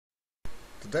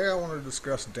Today I want to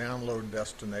discuss download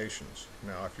destinations.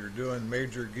 Now if you're doing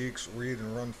Major Geek's read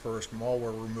and run first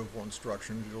malware removal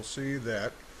instructions, you'll see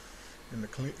that in the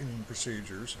cleaning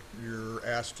procedures you're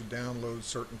asked to download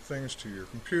certain things to your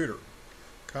computer.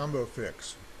 Combo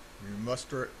fix. You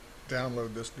must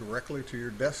download this directly to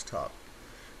your desktop.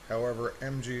 However,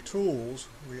 MG Tools,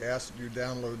 we ask that you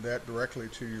download that directly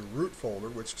to your root folder,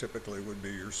 which typically would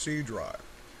be your C drive.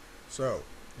 So,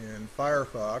 in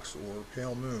Firefox or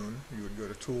Pale Moon, you would go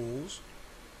to Tools,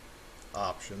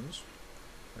 Options,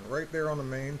 and right there on the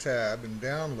main tab in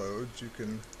Downloads, you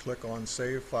can click on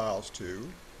Save Files To,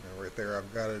 and right there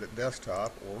I've got it at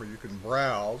desktop, or you can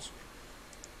browse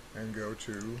and go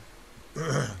to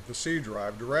the C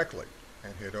drive directly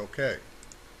and hit OK.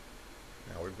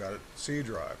 Now we've got it C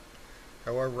drive.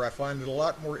 However, I find it a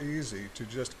lot more easy to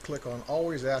just click on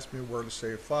Always Ask Me Where to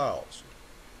Save Files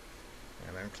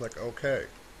and then click OK.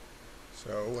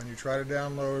 So when you try to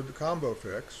download the combo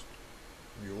fix,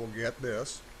 you will get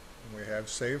this. We have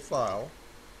Save File,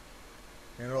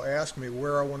 and it'll ask me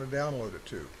where I want to download it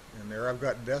to, and there I've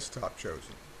got desktop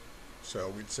chosen, so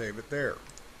we'd save it there.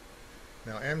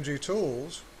 Now MG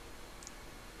Tools,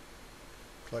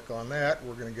 click on that,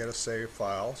 we're going to get a save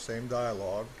file, same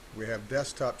dialog. We have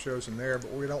desktop chosen there,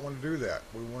 but we don't want to do that.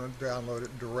 We want to download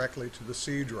it directly to the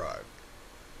C drive,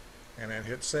 and then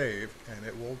hit save, and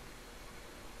it will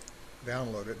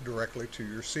download it directly to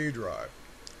your C drive.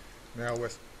 Now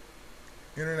with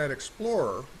Internet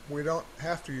Explorer, we don't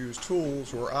have to use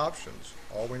tools or options.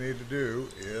 All we need to do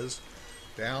is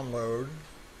download,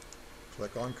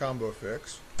 click on combo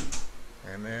fix,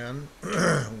 and then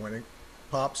when it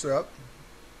pops up,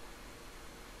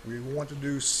 we want to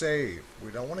do save.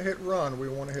 We don't want to hit run, we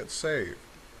want to hit save.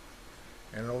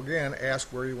 And it'll again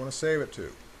ask where you want to save it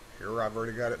to. Here I've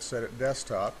already got it set at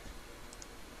desktop.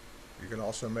 You can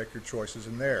also make your choices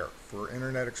in there. For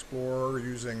Internet Explorer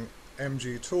using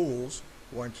MG Tools,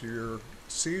 going to your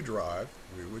C drive,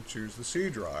 we would choose the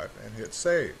C drive and hit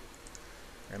save.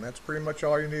 And that's pretty much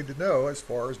all you need to know as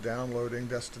far as downloading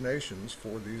destinations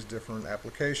for these different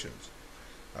applications.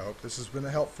 I hope this has been a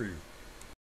help for you.